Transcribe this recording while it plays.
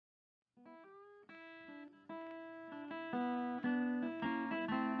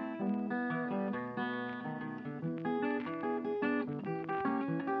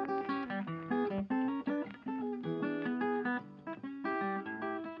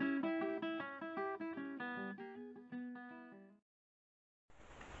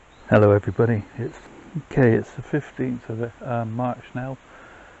Hello everybody, it's the 15th of March now,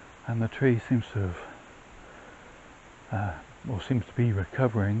 and the tree seems to have, seems to be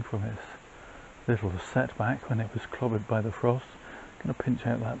recovering from its little setback when it was clobbered by the frost. I'm going to pinch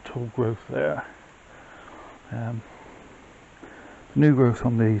out that tall growth there. The new growth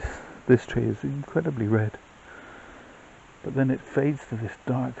on this tree is incredibly red, but then it fades to this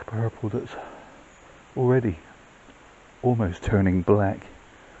dark purple that's already almost turning black.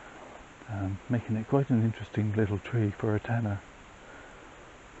 Making it quite an interesting little tree for a tanner.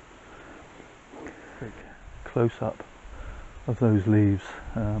 Quick close up of those leaves,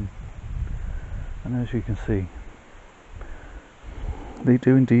 and as you can see, they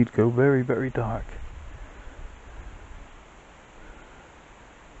do indeed go very, very dark.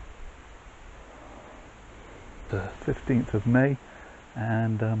 The 15th of May,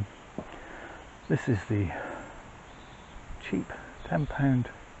 and this is the cheap £10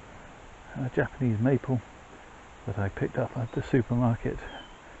 Japanese maple that I picked up at the supermarket,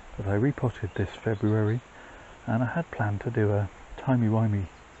 that I repotted this February, and I had planned to do a timey-wimey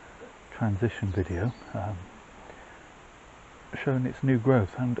transition video showing its new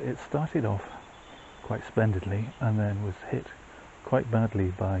growth, and it started off quite splendidly and then was hit quite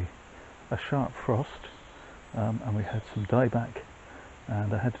badly by a sharp frost, and we had some dieback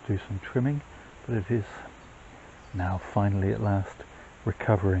and I had to do some trimming, but it is now finally at last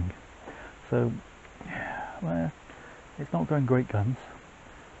recovering. So, well, it's not going great guns,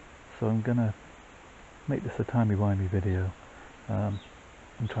 so I'm going to make this a timey-wimey video and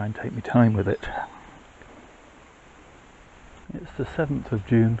try and take my time with it. It's the 7th of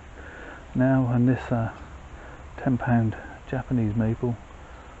June now, and this £10 Japanese maple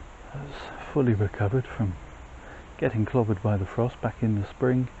has fully recovered from getting clobbered by the frost back in the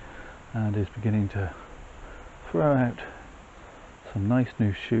spring, and is beginning to throw out some nice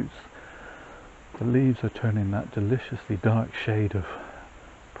new shoots. The leaves are turning that deliciously dark shade of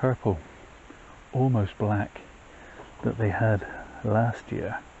purple, almost black, that they had last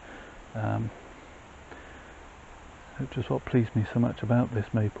year, which is what pleased me so much about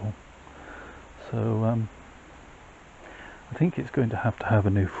this maple. So I think it's going to have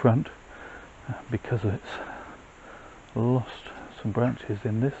a new front, because it's lost some branches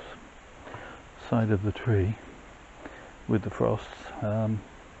in this side of the tree with the frosts.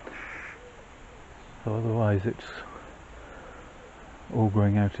 So otherwise it's all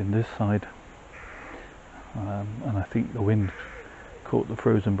growing out in this side, and I think the wind caught the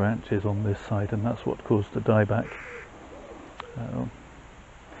frozen branches on this side, and that's what caused the dieback. I'm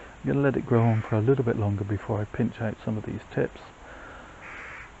going to let it grow on for a little bit longer before I pinch out some of these tips,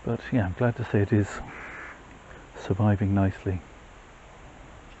 but yeah, I'm glad to say it is surviving nicely.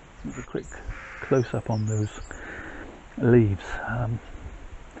 Here's a quick close-up on those leaves.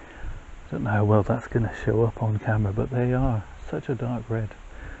 I don't know how well that's going to show up on camera, but they are such a dark red,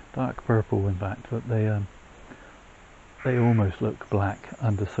 dark purple in fact, that they almost look black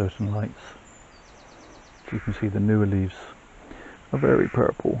under certain lights. As you can see, the newer leaves are very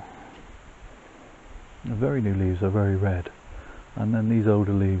purple, the very new leaves are very red, and then these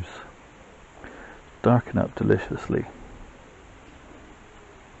older leaves darken up deliciously.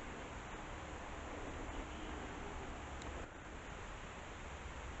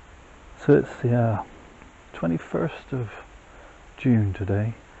 So it's the 21st of June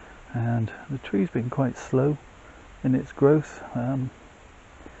today, and the tree's been quite slow in its growth, so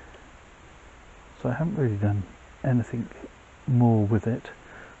I haven't really done anything more with it.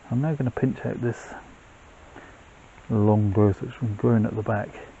 I'm now going to pinch out this long growth that's been growing at the back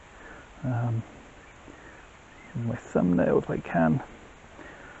with my thumbnail if I can.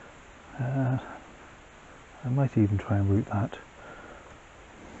 I might even try and root that.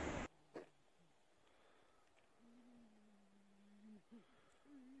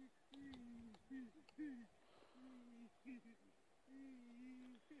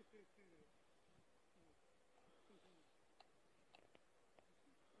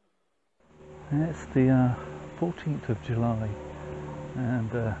 And it's the 14th of July, and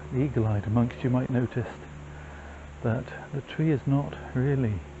the eagle-eyed amongst you might notice that the tree is not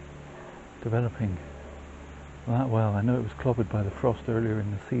really developing that well. I know it was clobbered by the frost earlier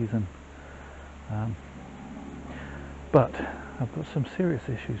in the season, but I've got some serious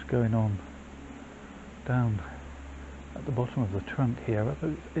issues going on down at the bottom of the trunk here.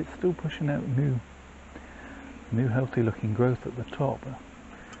 It's still pushing out new healthy looking growth at the top,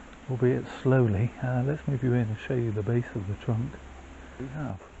 albeit slowly. Let's move you in and show you the base of the trunk. We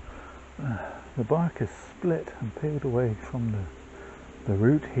have the bark is split and peeled away from the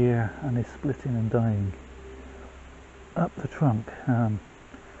root here, and is splitting and dying up the trunk.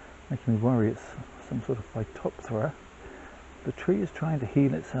 making me worry it's some sort of phytophthora. The tree is trying to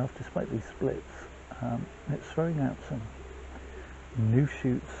heal itself despite these splits. It's throwing out some new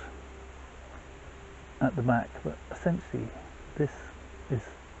shoots at the back, but essentially this is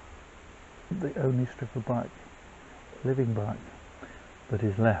the only strip of bark, living bark, that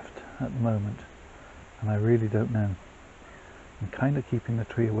is left at the moment, and I really don't know. I'm kind of keeping the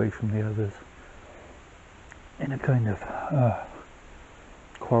tree away from the others in a kind of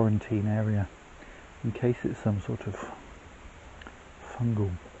quarantine area in case it's some sort of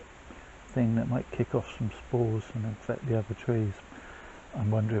fungal thing that might kick off some spores and infect the other trees.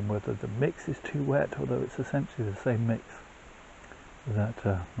 I'm wondering whether the mix is too wet, although it's essentially the same mix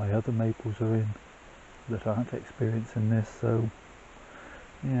that my other maples are in that aren't experiencing this, so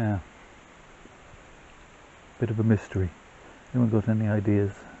yeah, bit of a mystery. Anyone got any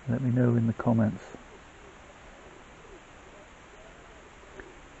ideas? Let me know in the comments.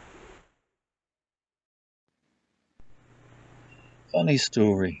 Funny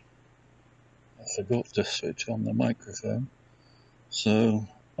story, I forgot to switch on the microphone, so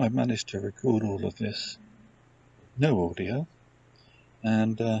I managed to record all of this with no audio,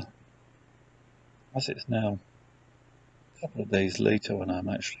 and as it's now a couple of days later when I'm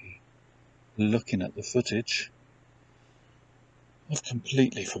actually looking at the footage, I've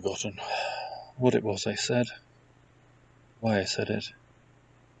completely forgotten what it was I said, why I said it,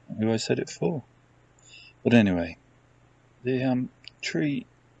 and who I said it for. But anyway, the tree,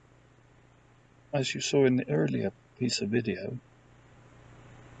 as you saw in the earlier piece of video,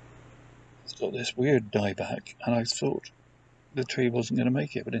 it's got this weird dieback, and I thought the tree wasn't going to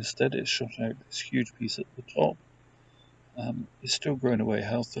make it, but instead it shot out this huge piece at the top. It's still growing away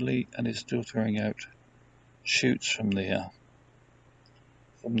healthily, and it's still throwing out shoots from the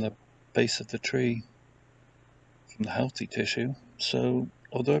base of the tree, from the healthy tissue. So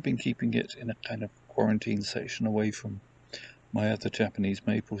although I've been keeping it in a kind of quarantine section away from my other Japanese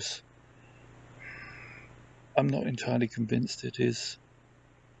maples, I'm not entirely convinced it is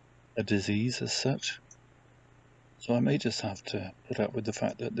a disease as such. So I may just have to put up with the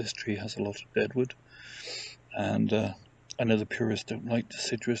fact that this tree has a lot of deadwood, and I know the purists don't like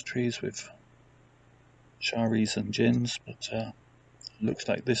deciduous trees with sharis and gins, but it looks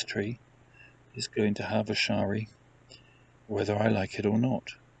like this tree is going to have a shari, whether I like it or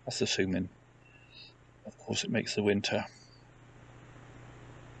not. That's assuming, of course, it makes the winter.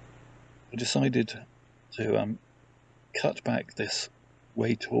 I decided to cut back this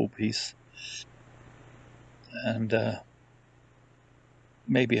way tall piece, and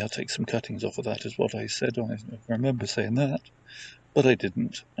maybe I'll take some cuttings off of that, is what I said. I remember saying that, but I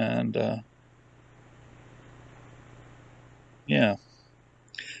didn't, and yeah,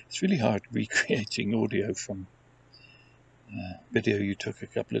 it's really hard recreating audio from video you took a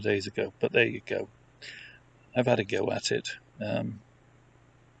couple of days ago, but there you go. I've had a go at it.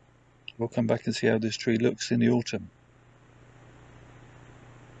 We'll come back and see how this tree looks in the autumn.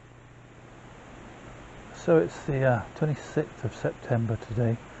 So it's the 26th of September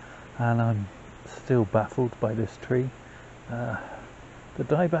today, and I'm still baffled by this tree. The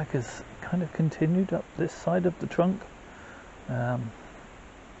dieback has kind of continued up this side of the trunk,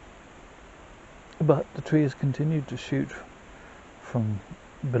 but the tree has continued to shoot from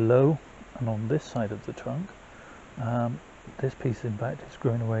below and on this side of the trunk. This piece in fact is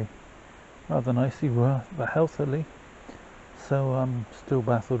growing away rather nicely, but healthily, so I'm still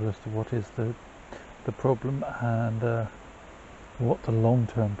baffled as to what is the problem and what the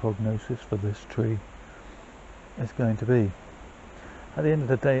long-term prognosis for this tree is going to be. At the end of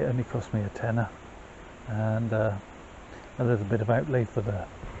the day, it only cost me a tenner and a little bit of outlay for the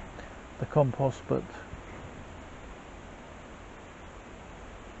compost, but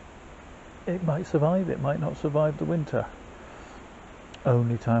it might survive, it might not survive the winter.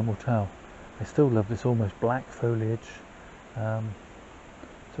 Only time will tell. I still love this almost black foliage, so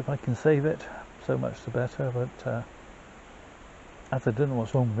if I can save it, so much the better, but as I don't know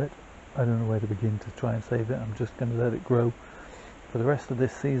what's wrong with it, I don't know where to begin to try and save it. I'm just going to let it grow for the rest of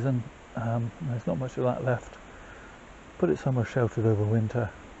this season. There's not much of that left. Put it somewhere sheltered over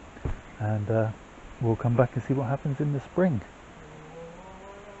winter, and we'll come back and see what happens in the spring.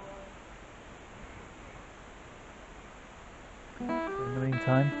 In the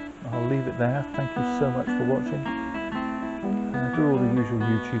meantime, I'll leave it there. Thank you so much for watching. Do all the usual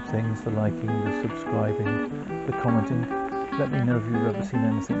YouTube things, the liking, the subscribing, the commenting. Let me know if you've ever seen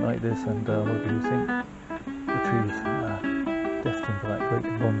anything like this, and whether you think the tree's destined for that great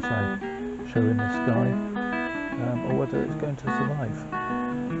bonsai show in the sky, or whether it's going to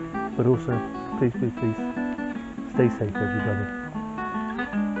survive. But also, please, please, please, stay safe, everybody.